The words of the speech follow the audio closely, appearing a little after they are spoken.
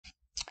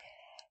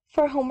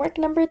For homework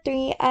number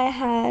 3, I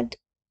had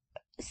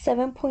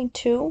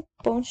 7.2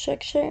 bone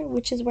structure,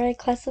 which is where I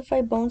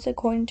classify bones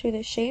according to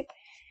their shape,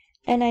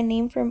 and I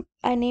name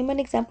an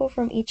example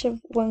from each of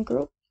one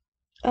group.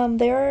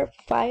 There are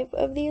 5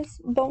 of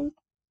these bone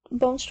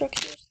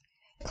structures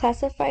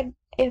classified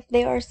if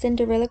they are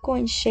cylindrical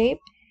in shape.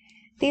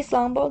 These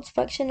long bones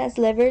function as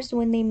levers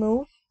when they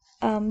move.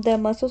 The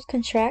muscles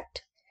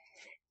contract.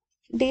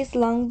 These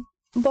long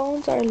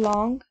bones are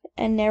long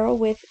and narrow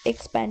with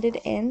expanded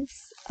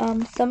ends.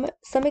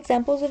 Some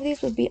examples of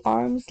these would be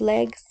arms,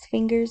 legs,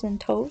 fingers, and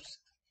toes.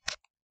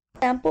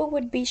 Example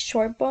would be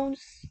short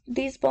bones.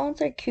 These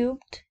bones are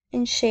cubed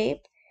in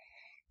shape.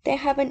 They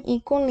have an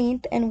equal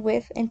length and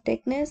width and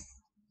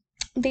thickness.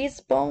 These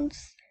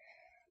bones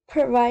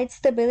provide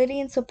stability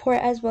and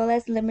support as well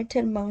as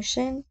limited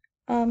motion.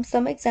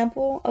 Some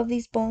example of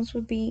these bones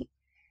would be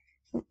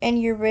in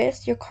your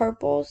wrist, your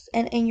carpals,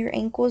 and in your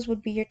ankles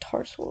would be your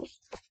tarsals.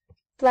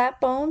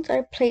 Flat bones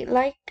are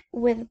plate-like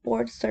with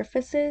bored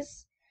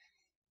surfaces.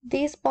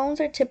 These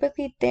bones are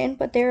typically thin,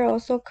 but they are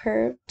also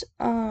curved.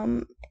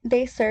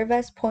 They serve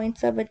as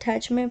points of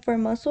attachment for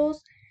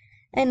muscles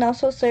and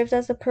also serves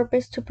as a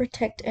purpose to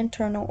protect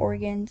internal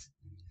organs.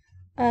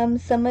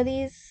 Some of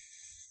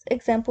these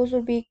examples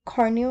would be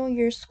carneal,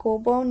 your skull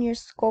bone, your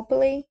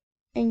scapulae,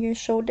 and your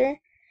shoulder,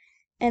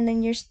 and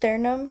then your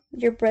sternum,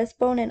 your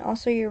breastbone, and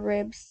also your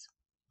ribs.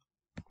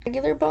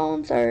 Irregular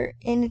bones are,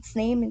 in its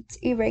name, it's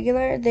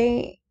irregular.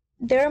 They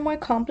are more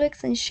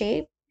complex in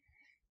shape.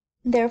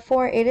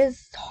 Therefore, it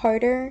is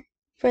harder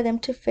for them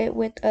to fit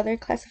with other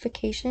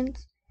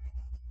classifications.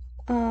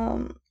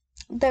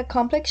 The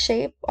complex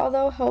shape,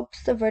 although,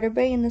 helps the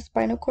vertebrae in the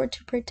spinal cord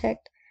to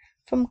protect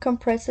from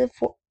compressive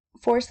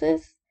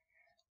forces.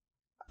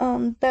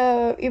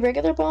 The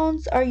irregular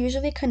bones are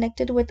usually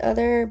connected with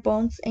other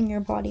bones in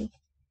your body.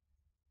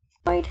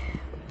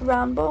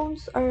 Round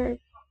bones are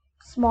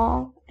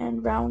small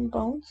and round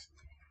bones.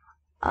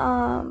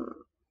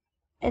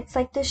 It's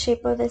like the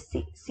shape of the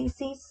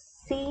sesame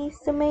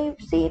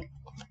seed.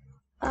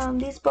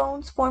 These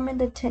bones form in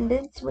the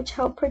tendons, which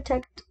help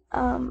protect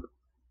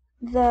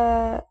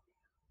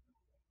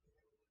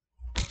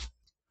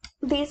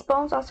These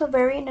bones also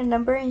vary in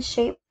number and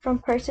shape from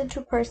person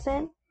to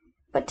person,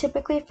 but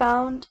typically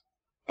found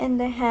in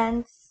the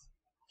hands,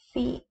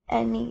 feet,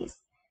 and knees.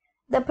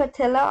 The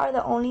patella are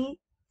the only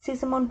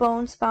sesamoid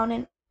bones found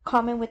in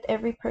common with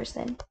every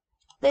person.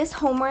 This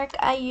homework,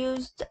 I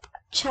used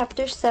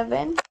chapter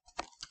 7,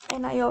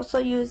 and I also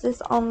used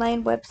this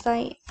online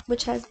website,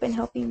 which has been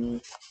helping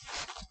me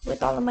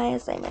with all of my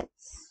assignments.